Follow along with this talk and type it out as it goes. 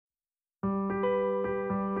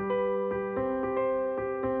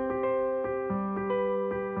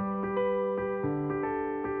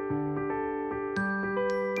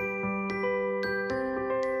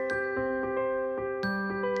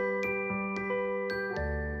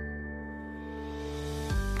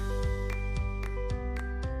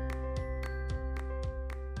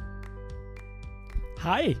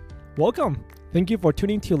Hi, welcome. Thank you for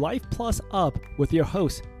tuning to Life Plus Up with your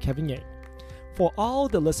host, Kevin Yang. For all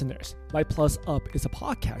the listeners, Life Plus Up is a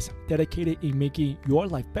podcast dedicated in making your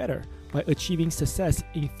life better by achieving success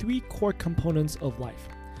in three core components of life: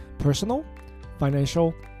 personal,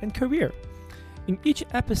 financial, and career. In each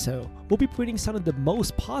episode, we'll be bringing some of the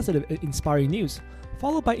most positive and inspiring news,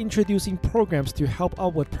 followed by introducing programs to help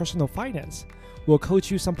out with personal finance. We'll coach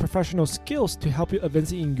you some professional skills to help you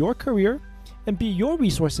advance in your career and be your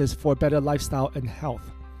resources for a better lifestyle and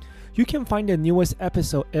health. You can find the newest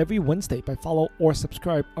episode every Wednesday by follow or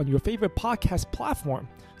subscribe on your favorite podcast platform,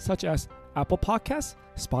 such as Apple Podcasts,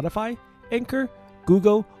 Spotify, Anchor,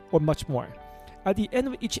 Google, or much more. At the end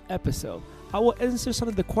of each episode, I will answer some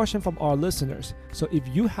of the questions from our listeners. So if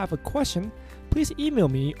you have a question, please email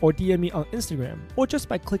me or DM me on Instagram, or just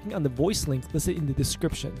by clicking on the voice link listed in the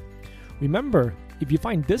description. Remember, if you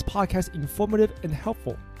find this podcast informative and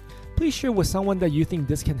helpful, please share with someone that you think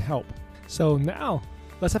this can help. So now,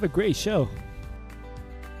 let's have a great show.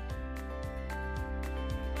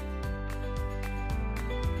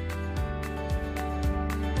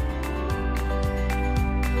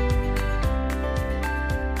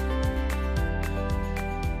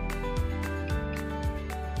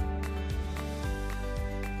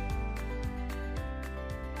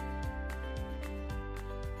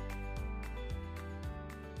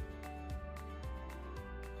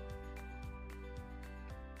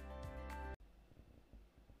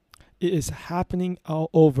 It is happening all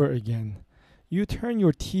over again. You turn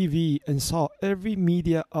your TV and saw every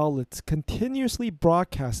media outlet continuously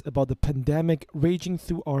broadcast about the pandemic raging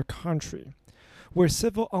through our country, where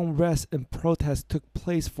civil unrest and protests took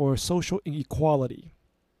place for social inequality.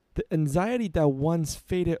 The anxiety that once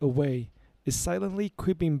faded away is silently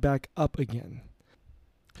creeping back up again.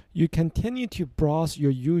 You continue to browse your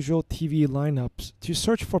usual TV lineups to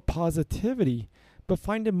search for positivity, but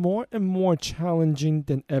find it more and more challenging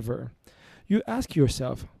than ever. You ask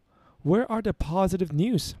yourself, where are the positive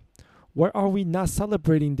news? Where are we not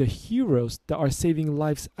celebrating the heroes that are saving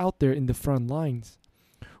lives out there in the front lines?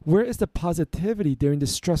 Where is the positivity during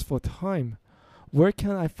this stressful time? Where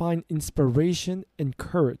can I find inspiration and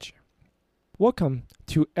courage? Welcome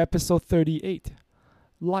to episode 38,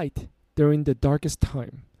 Light During the Darkest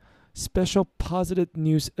Time, special positive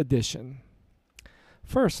news edition.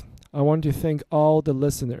 First, I want to thank all the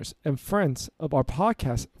listeners and friends of our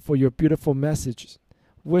podcast for your beautiful messages,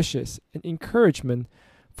 wishes, and encouragement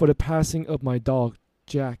for the passing of my dog,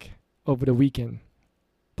 Jack, over the weekend.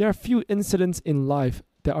 There are few incidents in life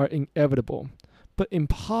that are inevitable, but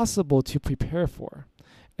impossible to prepare for,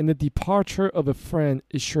 and the departure of a friend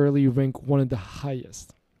is surely ranked one of the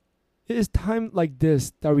highest. It is time like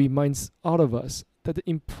this that reminds all of us that the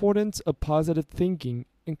importance of positive thinking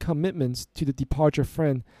and commitments to the departure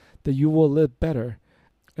friend, that you will live better,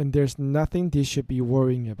 and there's nothing they should be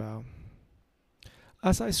worrying about.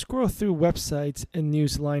 As I scroll through websites and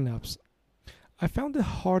news lineups, I found it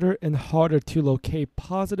harder and harder to locate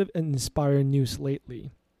positive and inspiring news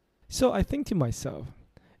lately. So I think to myself,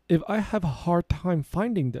 if I have a hard time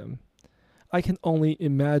finding them, I can only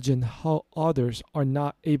imagine how others are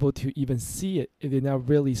not able to even see it if they're not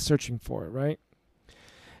really searching for it, right?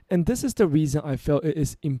 And this is the reason I felt it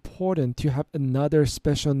is important to have another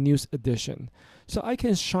special news edition, so I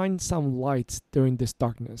can shine some lights during this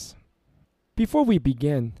darkness. Before we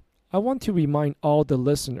begin, I want to remind all the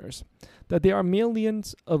listeners that there are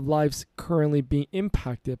millions of lives currently being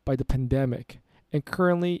impacted by the pandemic and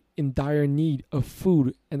currently in dire need of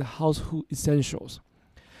food and household essentials.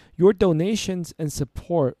 Your donations and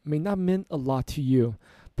support may not mean a lot to you,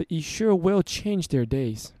 but it sure will change their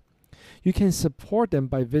days. You can support them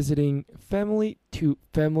by visiting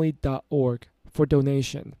familytofamily.org for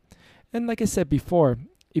donation. And like I said before,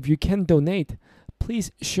 if you can donate,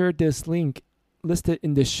 please share this link listed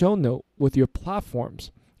in the show note with your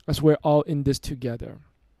platforms, as we're all in this together.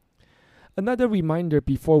 Another reminder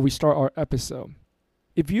before we start our episode.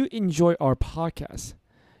 If you enjoy our podcast,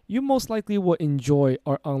 you most likely will enjoy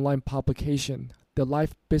our online publication, The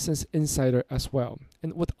Life Business Insider, as well,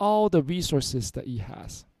 and with all the resources that it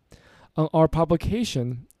has. On our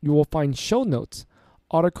publication, you will find show notes,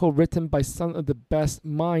 articles written by some of the best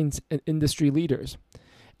minds and industry leaders.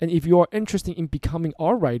 And if you are interested in becoming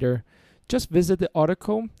our writer, just visit the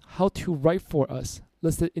article, How to Write for Us,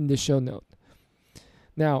 listed in the show note.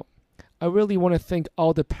 Now, I really want to thank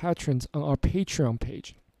all the patrons on our Patreon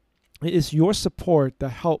page. It is your support that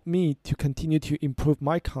helped me to continue to improve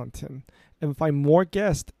my content and find more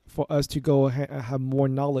guests for us to go ahead and have more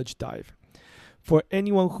knowledge dive. For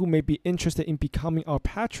anyone who may be interested in becoming our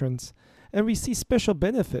patrons and receive special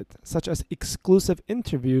benefits such as exclusive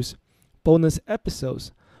interviews, bonus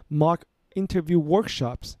episodes, mock interview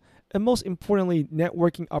workshops, and most importantly,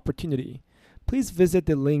 networking opportunity. Please visit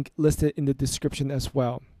the link listed in the description as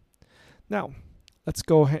well. Now, let's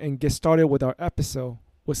go ahead and get started with our episode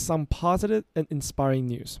with some positive and inspiring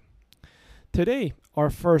news. Today, our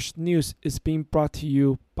first news is being brought to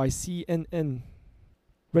you by CNN,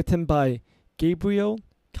 written by Gabriel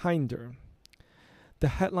Kinder. The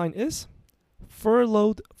headline is,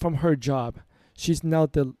 "Furloughed from her job, she's now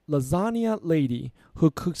the lasagna lady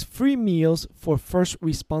who cooks free meals for first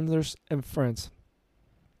responders and friends."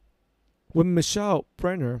 When Michelle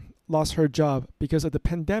Brenner lost her job because of the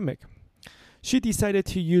pandemic, she decided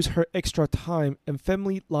to use her extra time and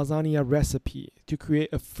family lasagna recipe to create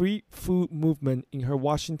a free food movement in her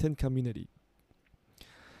Washington community.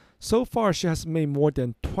 So far, she has made more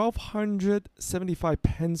than 1,275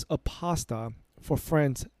 pans of pasta for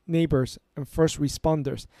friends, neighbors, and first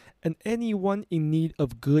responders, and anyone in need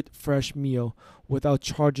of good fresh meal without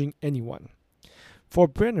charging anyone. For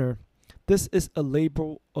Brenner, this is a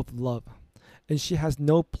labor of love, and she has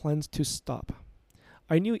no plans to stop.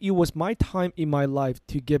 "I knew it was my time in my life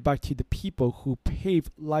to give back to the people who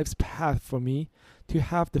paved life's path for me to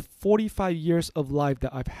have the 45 years of life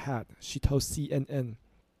that I've had," she told CNN.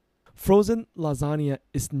 Frozen lasagna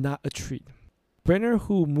is not a treat. Brenner,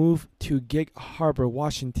 who moved to Gig Harbor,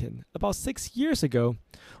 Washington, about 6 years ago,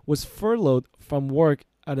 was furloughed from work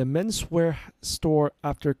at a menswear store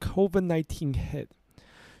after COVID-19 hit.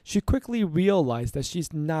 She quickly realized that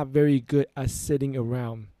she's not very good at sitting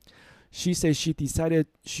around. She says she decided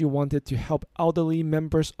she wanted to help elderly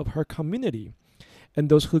members of her community and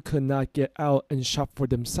those who could not get out and shop for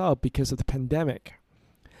themselves because of the pandemic.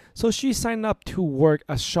 So she signed up to work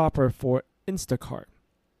as shopper for Instacart.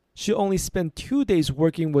 She only spent 2 days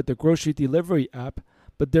working with the grocery delivery app,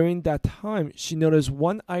 but during that time, she noticed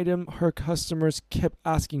one item her customers kept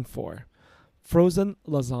asking for: frozen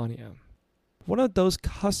lasagna. One of those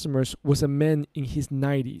customers was a man in his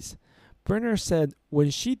 90s. Brenner said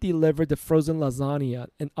when she delivered the frozen lasagna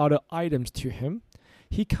and other items to him,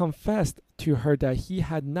 he confessed to her that he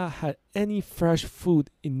had not had any fresh food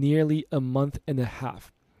in nearly a month and a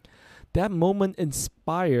half. That moment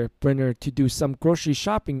inspired Brenner to do some grocery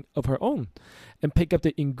shopping of her own and pick up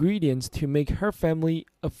the ingredients to make her family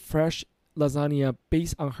a fresh lasagna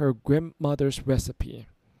based on her grandmother's recipe.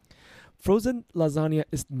 "Frozen lasagna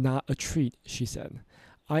is not a treat," she said.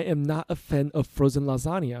 "I am not a fan of frozen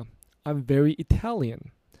lasagna. I'm very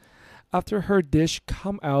Italian." After her dish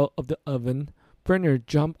come out of the oven, Brenner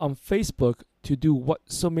jumped on Facebook to do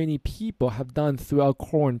what so many people have done throughout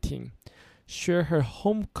quarantine: share her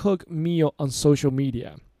home-cooked meal on social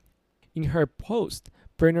media. In her post,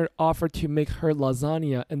 Brenner offered to make her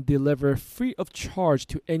lasagna and deliver free of charge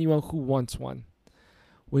to anyone who wants one.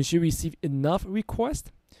 When she received enough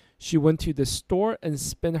requests, she went to the store and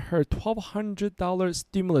spent her $1,200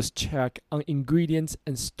 stimulus check on ingredients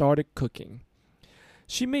and started cooking.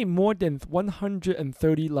 She made more than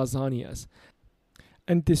 130 lasagnas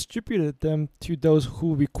and distributed them to those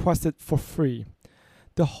who requested for free.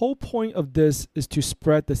 "The whole point of this is to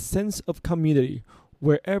spread the sense of community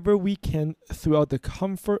wherever we can throughout the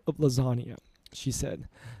comfort of lasagna," she said.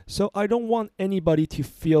 "So I don't want anybody to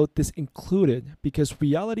feel disincluded because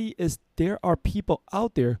reality is there are people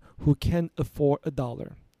out there who can't afford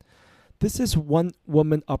 $1. This is one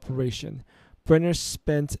woman operation. Brenner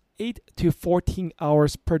spent 8 to 14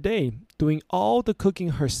 hours per day doing all the cooking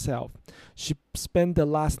herself. She spent the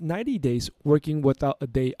last 90 days working without a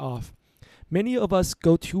day off. Many of us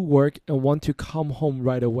go to work and want to come home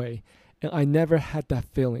right away, and I never had that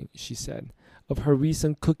feeling," she said, of her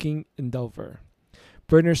recent cooking endeavor.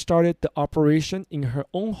 Brenner started the operation in her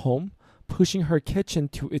own home, pushing her kitchen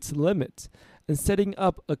to its limits and setting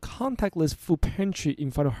up a contactless food pantry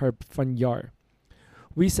in front of her front yard.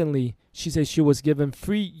 Recently, she said she was given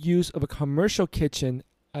free use of a commercial kitchen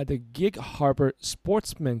at the Gig Harbor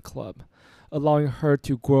Sportsman Club, allowing her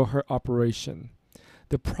to grow her operation.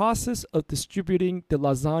 The process of distributing the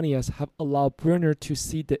lasagnas have allowed Brenner to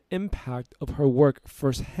see the impact of her work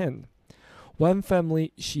firsthand. One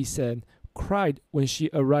family, she said, cried when she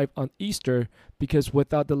arrived on Easter because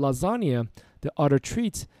without the lasagna, the other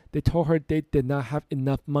treats, they told her they did not have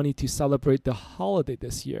enough money to celebrate the holiday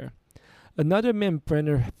this year. Another man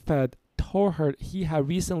Brenner fed told her he had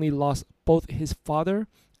recently lost both his father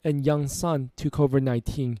and young son to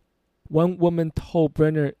COVID-19. One woman told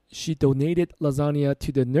Brenner she donated lasagna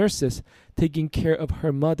to the nurses taking care of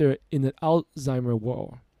her mother in an Alzheimer's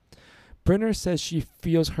ward. Brenner says she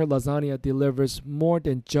feels her lasagna delivers more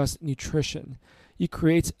than just nutrition. It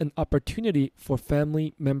creates an opportunity for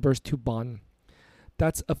family members to bond.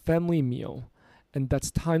 That's a family meal. and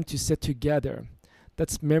that's time to sit together.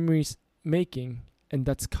 That's memories making, and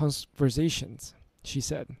that's conversations, she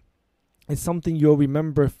said. It's something you'll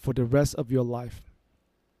remember for the rest of your life.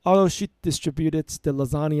 Although she distributed the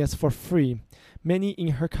lasagnas for free, many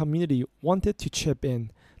in her community wanted to chip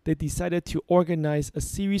in. They decided to organize a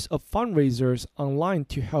series of fundraisers online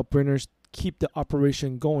to help Brenner keep the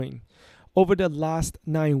operation going. Over the last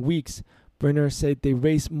 9 weeks, Brenner said they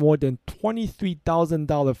raised more than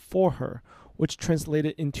 $23,000 for her, which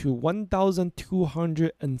translated into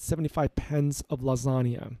 1,275 pence of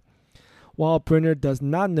lasagna. While Brenner does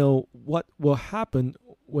not know what will happen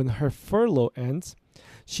when her furlough ends,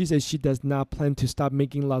 she says she does not plan to stop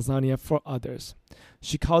making lasagna for others.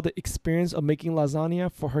 She called the experience of making lasagna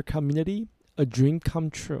for her community a dream come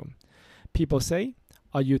true. People say,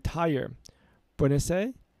 "Are you tired?" Brenner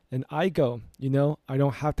said, and I go, I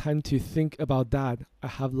don't have time to think about that. I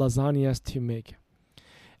have lasagnas to make.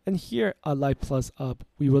 And here at Life Plus Up,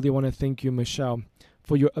 we really want to thank you, Michelle,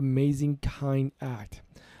 for your amazing, kind act.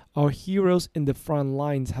 Our heroes in the front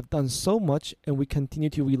lines have done so much, and we continue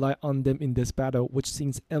to rely on them in this battle, which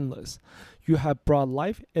seems endless. You have brought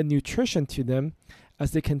life and nutrition to them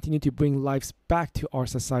as they continue to bring lives back to our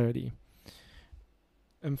society.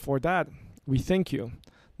 And for that, we thank you.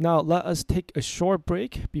 Now, let us take a short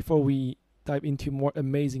break before we dive into more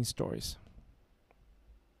amazing stories.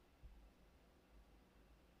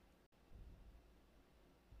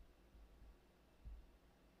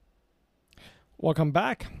 Welcome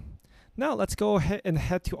back. Now, let's go ahead and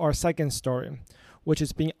head to our second story, which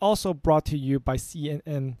is being also brought to you by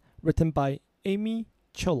CNN, written by Amy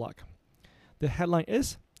Chillock. The headline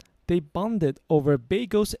is, "They bonded over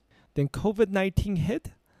bagels, then COVID-19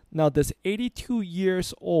 hit. Now this 82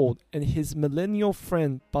 years old and his millennial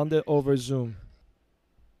friend bonded over Zoom."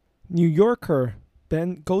 New Yorker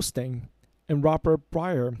Ben Goldstein and Robert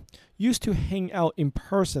Breyer used to hang out in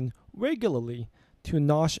person regularly to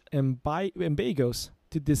nosh and bagels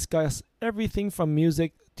to discuss everything from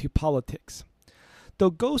music to politics. Though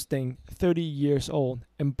Goldstein, 30 years old,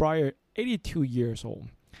 and Breyer, 82 years old,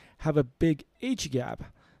 have a big age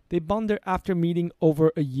gap, they bonded after meeting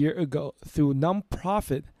over a year ago through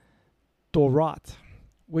nonprofit Dorot,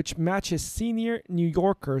 which matches senior New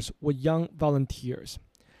Yorkers with young volunteers.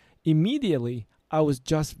 "Immediately, I was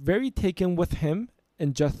just very taken with him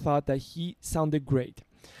and just thought that he sounded great.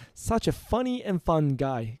 Such a funny and fun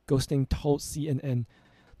guy," Goldstein told CNN,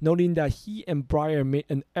 noting that he and Breyer made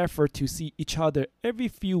an effort to see each other every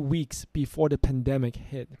few weeks before the pandemic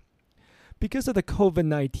hit. Because of the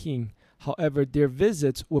COVID-19, however, their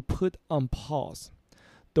visits were put on pause.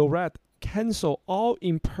 Dorot canceled all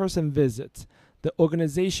in-person visits. The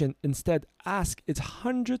organization instead asked its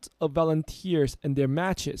hundreds of volunteers and their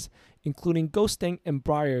matches, including Goldstein and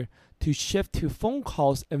Breyer, to shift to phone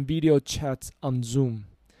calls and video chats on Zoom.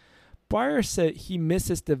 Breyer said he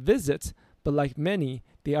misses the visits, but like many,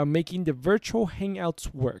 they are making the virtual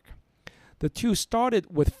hangouts work. The two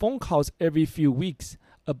started with phone calls every few weeks,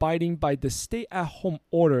 abiding by the stay-at-home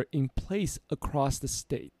order in place across the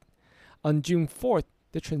state. On June 4th,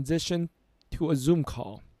 they transitioned to a Zoom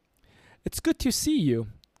call. "It's good to see you,"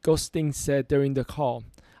 Goldstein said during the call.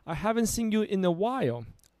 "I haven't seen you in a while."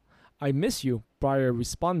 "I miss you," Breyer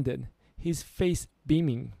responded, his face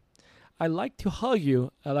beaming. "I like to hug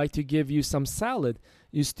you. I like to give you some salad.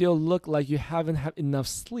 You still look like you haven't had enough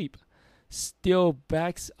sleep." "Still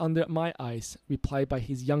bags under my eyes," replied by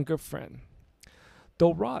his younger friend.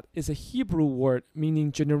 Dorot is a Hebrew word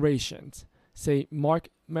meaning generations, say Mark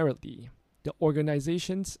Merrill, the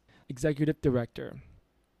organization's executive director.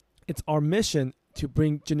 "It's our mission to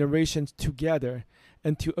bring generations together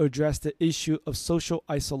and to address the issue of social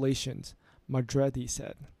isolation," Madredi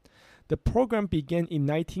said. The program began in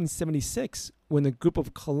 1976 when a group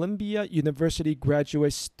of Columbia University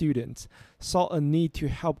graduate students saw a need to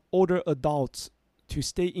help older adults to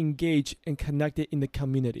stay engaged and connected in the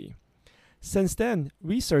community. Since then,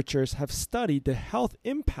 researchers have studied the health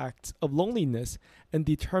impacts of loneliness and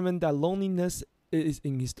determined that loneliness is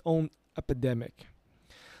in its own epidemic.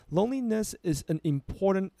 Loneliness is an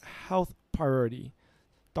important health priority.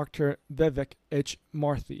 Dr. Vivek H.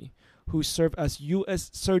 Murthy, who served as U.S.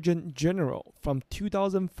 Surgeon General from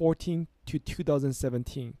 2014 to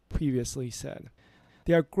 2017, previously said.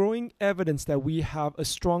 There are growing evidence that we have a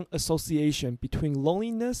strong association between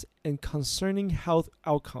loneliness and concerning health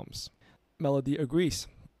outcomes. Melody agrees.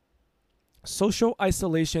 Social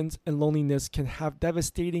isolations and loneliness can have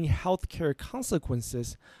devastating healthcare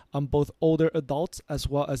consequences on both older adults as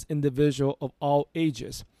well as individuals of all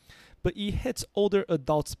ages. But it hits older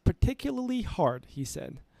adults particularly hard, he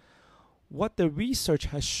said. What the research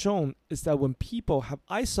has shown is that when people have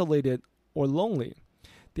isolated or lonely.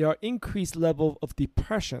 There are increased level of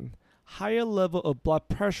depression, higher level of blood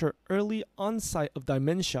pressure, early onset of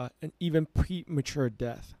dementia, and even premature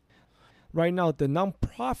death. Right now, the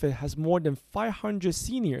nonprofit has more than 500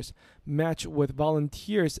 seniors matched with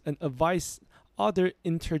volunteers and advise other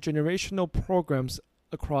intergenerational programs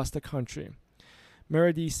across the country.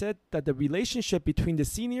 Meredith said that the relationship between the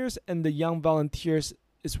seniors and the young volunteers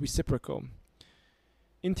is reciprocal.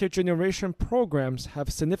 Intergeneration programs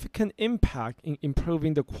have significant impact in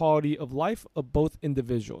improving the quality of life of both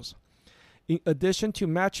individuals. In addition to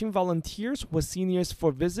matching volunteers with seniors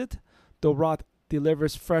for visit, Dorad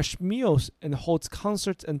delivers fresh meals and holds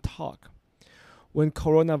concerts and talk. When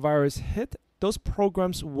coronavirus hit, those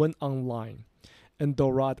programs went online, and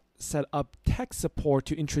Dorad set up tech support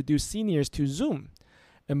to introduce seniors to Zoom,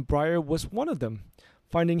 and Breyer was one of them,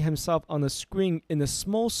 finding himself on a screen in a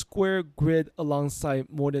small square grid alongside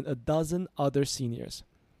more than a dozen other seniors.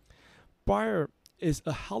 Breyer is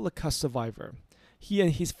a Holocaust survivor. He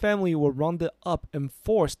and his family were rounded up and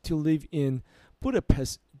forced to live in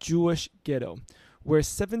Budapest Jewish ghetto, where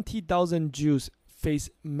 70,000 Jews faced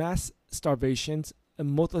mass starvations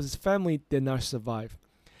and most of his family did not survive.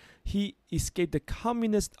 He escaped the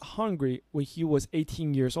communist Hungary when he was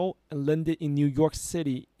 18 years old and landed in New York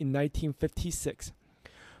City in 1956.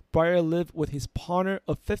 Breyer lived with his partner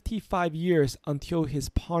of 55 years until his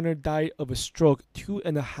partner died of a stroke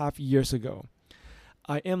 2.5 years ago.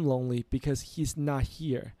 I am lonely because he's not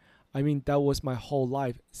here. I mean, that was my whole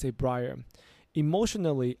life, said Breyer.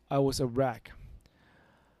 Emotionally, I was a wreck.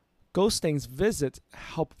 Goldstein's visit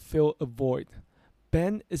helped fill a void.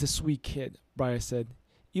 Ben is a sweet kid, Breyer said.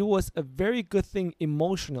 It was a very good thing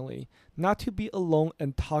emotionally not to be alone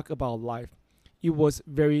and talk about life. It was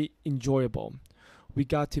very enjoyable. We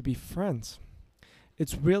got to be friends.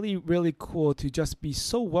 It's really, really cool to just be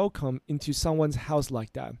so welcome into someone's house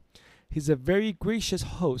like that. He's a very gracious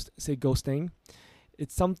host, said Goldstein.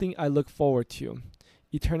 It's something I look forward to.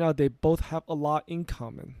 It turned out they both have a lot in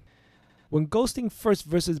common. When Goldstein first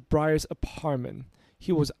visited Breyer's apartment,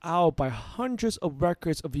 he was awed by hundreds of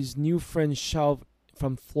records of his new friend's shelf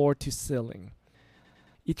from floor to ceiling.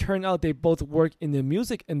 It turned out they both worked in the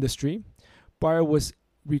music industry. Breyer was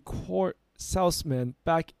record salesman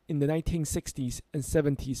back in the 1960s and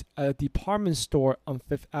 70s at a department store on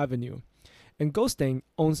Fifth Avenue. And Goldstein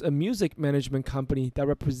owns a music management company that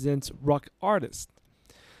represents rock artists.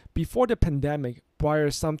 Before the pandemic,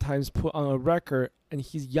 Breyer sometimes put on a record and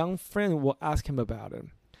his young friend will ask him about it.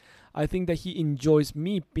 I think that he enjoys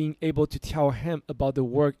me being able to tell him about the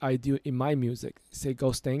work I do in my music, said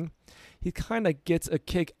Goldstein. He kinda gets a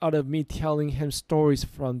kick out of me telling him stories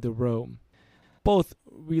from the road. Both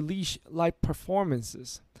release live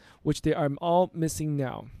performances, which they are all missing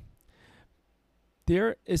now.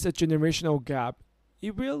 There is a generational gap.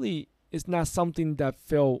 It really is not something that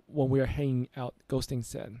felt when we are hanging out, Goldstein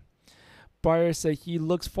said. Breyer said he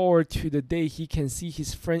looks forward to the day he can see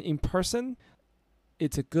his friend in person.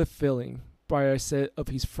 It's a good feeling, Breyer said of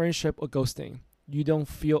his friendship with Goldstein. You don't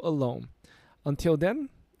feel alone. Until then,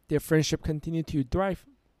 their friendship continued to thrive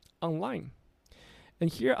online. And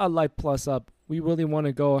here at Life Plus Up, we really want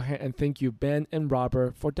to go ahead and thank you, Ben and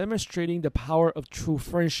Robert, for demonstrating the power of true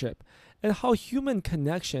friendship and how human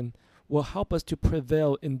connection will help us to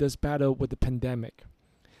prevail in this battle with the pandemic.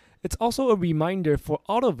 It's also a reminder for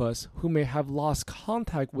all of us who may have lost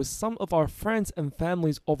contact with some of our friends and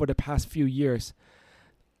families over the past few years.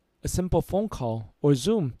 A simple phone call or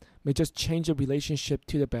Zoom may just change the relationship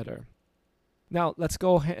to the better. Now, let's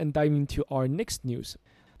go ahead and dive into our next news.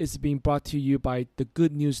 It's being brought to you by the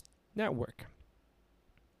Good News Network.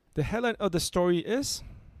 The headline of the story is,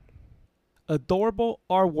 adorable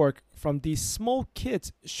artwork from these small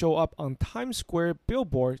kids show up on Times Square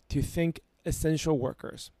billboard to thank essential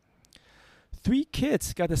workers. 3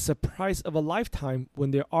 kids got the surprise of a lifetime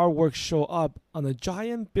when their artwork showed up on a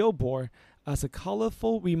giant billboard as a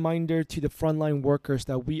colorful reminder to the frontline workers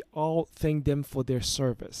that we all thank them for their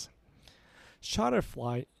service.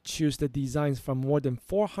 Shutterfly chose the designs from more than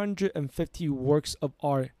 450 works of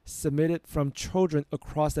art submitted from children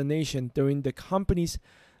across the nation during the company's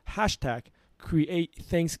hashtag Create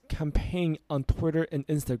Thanks campaign on Twitter and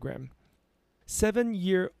Instagram.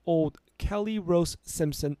 7-year-old Kelly Rose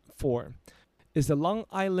Simpson IV is the Long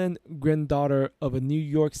Island granddaughter of a New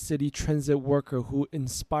York City transit worker who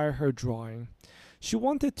inspired her drawing. She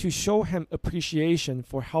wanted to show him appreciation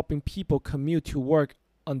for helping people commute to work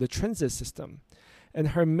on the transit system, and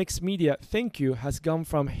her mixed media thank you has gone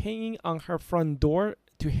from hanging on her front door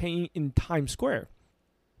to hanging in Times Square.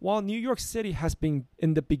 While New York City has been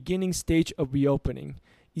in the beginning stage of reopening,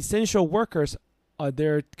 essential workers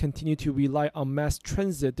there continue to rely on mass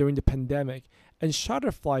transit during the pandemic, and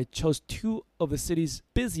Shutterfly chose two of the city's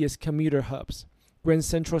busiest commuter hubs, Grand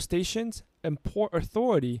Central Stations and Port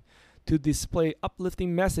Authority, to display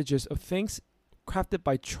uplifting messages of things crafted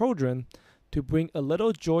by children to bring a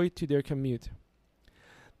little joy to their commute.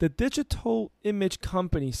 The digital image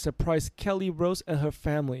company surprised Kelly Rose and her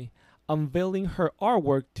family, unveiling her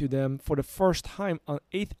artwork to them for the first time on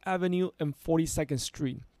 8th Avenue and 42nd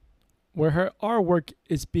Street, where her artwork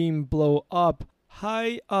is being blown up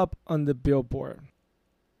high up on the billboard.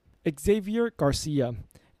 Xavier Garcia,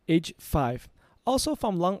 age 5, also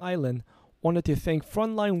from Long Island, wanted to thank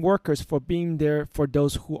frontline workers for being there for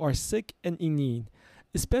those who are sick and in need,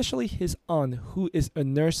 especially his aunt, who is a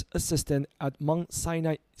nurse assistant at Mount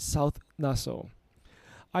Sinai South Nassau.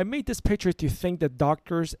 I made this picture to thank the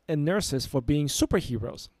doctors and nurses for being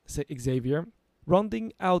superheroes, said Xavier.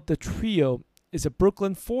 Rounding out the trio is a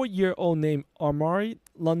Brooklyn 4-year-old named Amari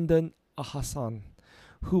London Ahassan,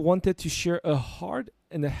 who wanted to share a heart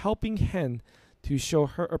and a helping hand to show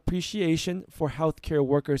her appreciation for healthcare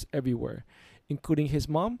workers everywhere, including his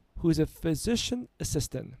mom, who is a physician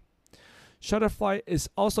assistant. Shutterfly is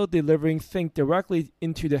also delivering things directly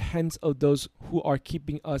into the hands of those who are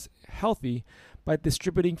keeping us healthy by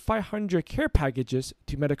distributing 500 care packages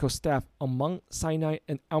to medical staff on Mount Sinai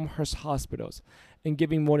and Elmhurst hospitals, and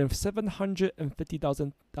giving more than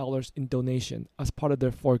 $750,000 in donation as part of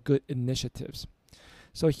their For Good initiatives.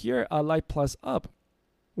 So here at Light Plus Up,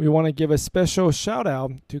 we want to give a special shout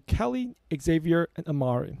out to Kelly, Xavier, and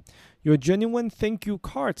Amari. Your genuine thank you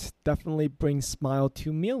cards definitely bring smile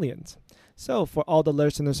to millions. So for all the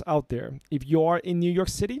listeners out there, if you are in New York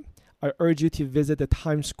City, I urge you to visit the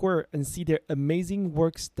Times Square and see their amazing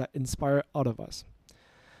works that inspire all of us.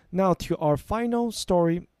 Now to our final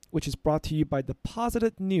story, which is brought to you by The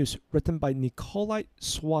Positive News, written by Nikolai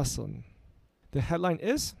Swanson. The headline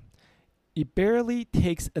is, "It barely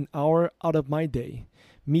takes an hour out of my day.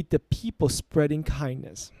 Meet the people spreading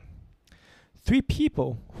kindness." 3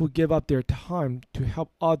 people who give up their time to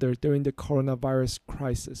help others during the coronavirus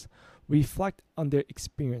crisis reflect on their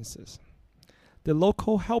experiences. The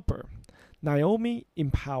local helper, Naomi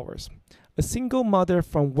Empowers, a single mother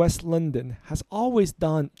from West London, has always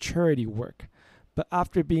done charity work, but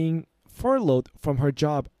after being furloughed from her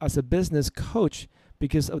job as a business coach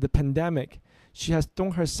because of the pandemic, she has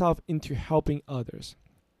thrown herself into helping others.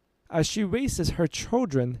 As she raises her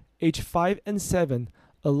children, aged 5 and 7,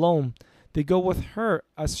 alone, they go with her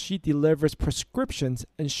as she delivers prescriptions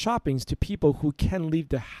and shoppings to people who can't leave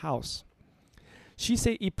the house. She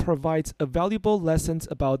said it provides a valuable lessons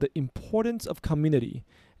about the importance of community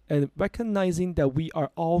and recognizing that we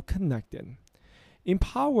are all connected.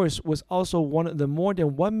 Empowers was also one of the more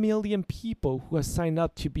than 1 million people who have signed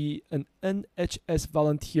up to be an NHS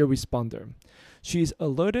volunteer responder. She is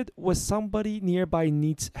alerted when somebody nearby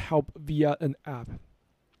needs help via an app.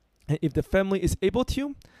 And if the family is able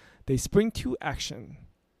to, they spring to action.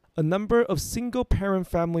 A number of single-parent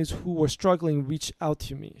families who were struggling reached out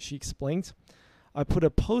to me, she explained. I put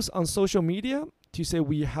a post on social media to say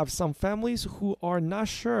we have some families who are not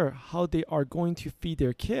sure how they are going to feed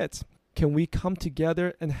their kids. Can we come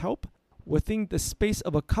together and help? Within the space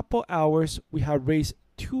of a couple hours, we have raised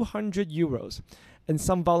 €200, and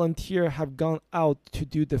some volunteers have gone out to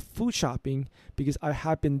do the food shopping because I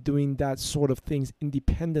have been doing that sort of things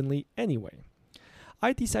independently anyway.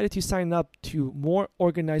 I decided to sign up to more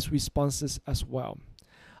organized responses as well.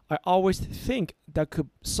 I always think that could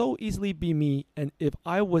so easily be me, and if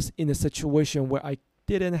I was in a situation where I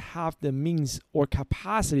didn't have the means or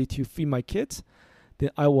capacity to feed my kids, then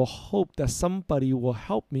I will hope that somebody will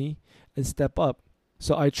help me and step up.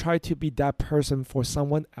 So I try to be that person for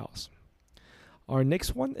someone else. Our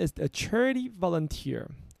next one is a charity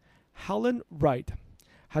volunteer. Helen Wright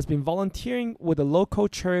has been volunteering with a local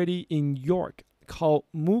charity in York called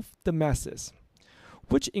Move the Masses,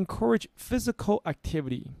 which encourage physical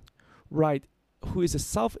activity. Wright, who is a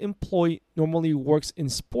self-employed, normally works in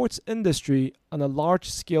sports industry on a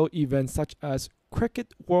large-scale event such as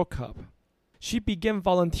Cricket World Cup. She began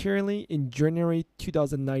volunteering in January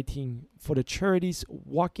 2019 for the charity's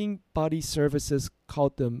walking body services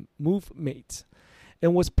called the Move Mates,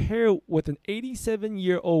 and was paired with an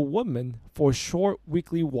 87-year-old woman for short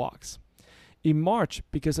weekly walks. In March,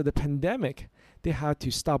 because of the pandemic, they had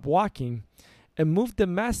to stop walking, and Move the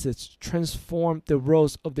Masses transformed the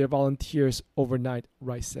roles of their volunteers overnight,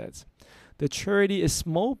 Wright says. The charity is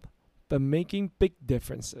small, but making big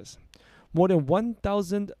differences. More than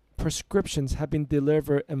 1,000 prescriptions have been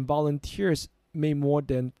delivered, and volunteers made more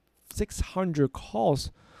than 600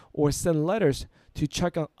 calls or sent letters to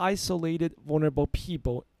check on isolated, vulnerable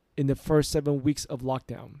people in the first 7 weeks of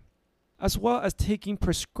lockdown. As well as taking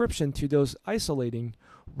prescription to those isolating,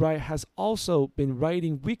 Rai has also been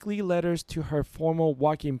writing weekly letters to her former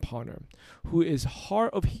walking partner, who is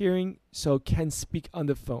hard of hearing so can't speak on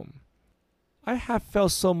the phone. I have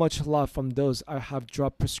felt so much love from those I have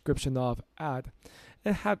dropped prescription off at,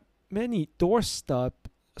 and had many doorstep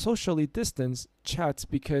socially distanced chats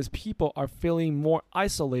because people are feeling more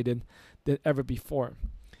isolated than ever before.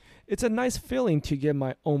 It's a nice feeling to get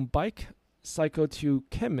my own bike, cycle to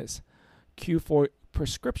chemist, queue for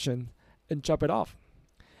prescription, and drop it off.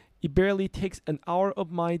 It barely takes an hour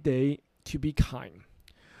of my day to be kind.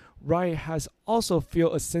 Rai has also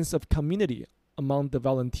felt a sense of community among the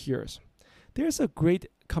volunteers. There's a great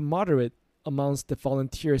camaraderie amongst the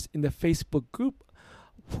volunteers in the Facebook group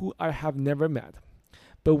who I have never met,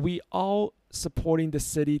 but we all supporting the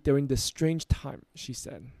city during this strange time, she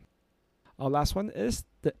said. Our last one is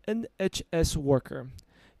the NHS worker,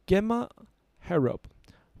 Gemma Harop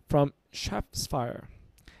from Shropshire,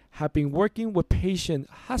 have been working with patients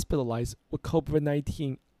hospitalized with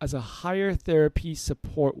COVID-19 as a higher therapy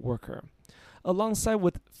support worker, alongside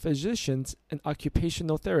with physicians and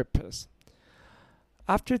occupational therapists.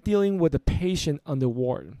 After dealing with a patient on the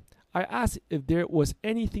ward, I asked if there was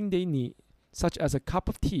anything they need, such as a cup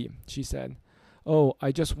of tea, she said. "Oh,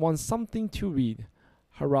 I just want something to read,"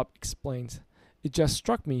 Harop explains. "It just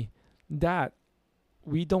struck me that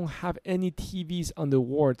we don't have any TVs on the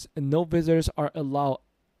wards and no visitors are allowed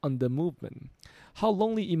on the movement. How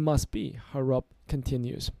lonely it must be," Harop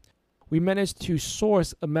continues. "We managed to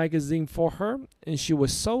source a magazine for her and she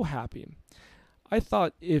was so happy. I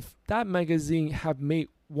thought if that magazine have made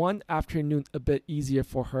one afternoon a bit easier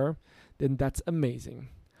for her, then that's amazing."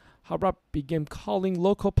 Harop began calling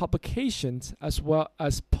local publications as well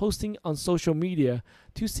as posting on social media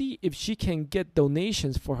to see if she can get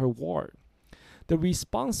donations for her ward. The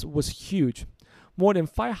response was huge. More than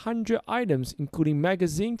 500 items, including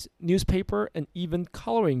magazines, newspaper, and even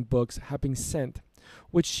coloring books, have been sent,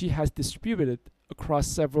 which she has distributed across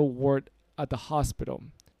several wards at the hospital.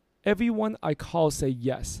 Everyone I called said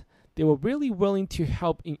yes. They were really willing to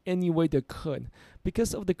help in any way they could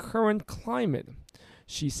because of the current climate,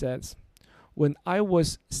 she says. "When I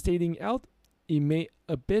was stating out, it made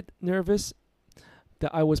a bit nervous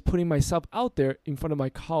that I was putting myself out there in front of my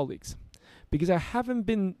colleagues because I haven't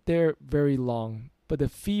been there very long, but the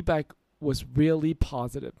feedback was really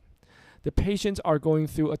positive. The patients are going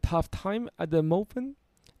through a tough time at the moment.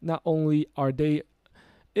 Not only are they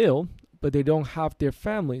ill, but they don't have their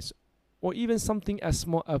families, or even something as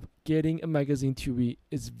small as getting a magazine to read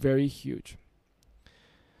is very huge."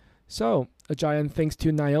 So, a giant thanks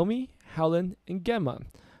to Naomi, Helen, and Gemma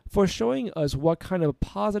for showing us what kind of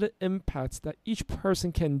positive impacts that each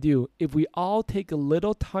person can do if we all take a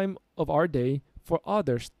little time of our day for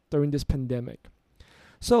others during this pandemic.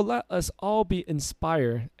 So let us all be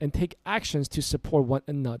inspired and take actions to support one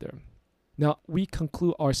another. Now we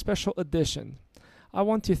conclude our special edition. I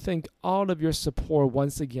want to thank all of your support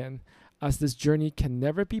once again, as this journey can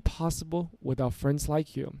never be possible without friends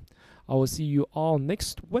like you. I will see you all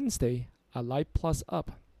next Wednesday at Light Plus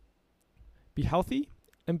Up. Be healthy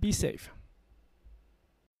and be safe.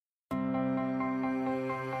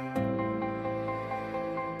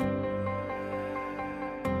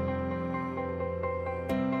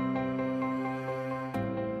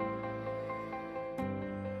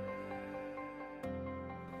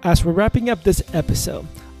 As we're wrapping up this episode,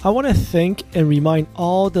 I want to thank and remind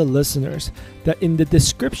all the listeners that in the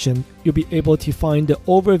description, you'll be able to find the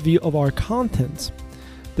overview of our contents,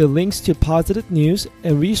 the links to positive news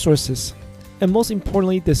and resources, and most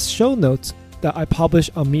importantly, the show notes that I publish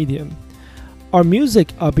on Medium. Our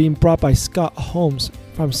music are being brought by Scott Holmes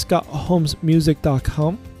from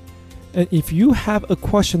scottholmesmusic.com. And if you have a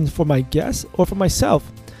question for my guests or for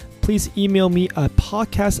myself, please email me at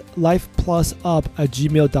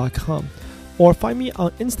podcastlifeplusup@gmail.com or find me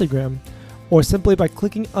on Instagram or simply by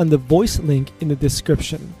clicking on the voice link in the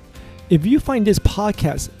description. If you find this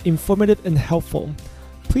podcast informative and helpful,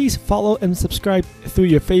 please follow and subscribe through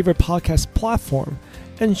your favorite podcast platform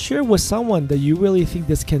and share with someone that you really think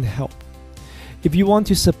this can help. If you want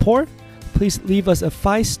to support, please leave us a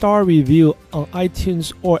 5-star review on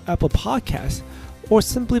iTunes or Apple Podcasts or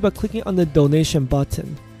simply by clicking on the donation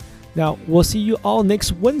button. Now, we'll see you all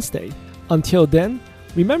next Wednesday. Until then,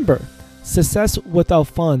 remember, success without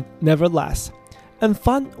fun never lasts. And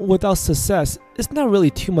fun without success is not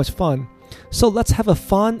really too much fun. So let's have a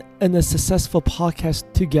fun and a successful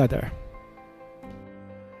podcast together.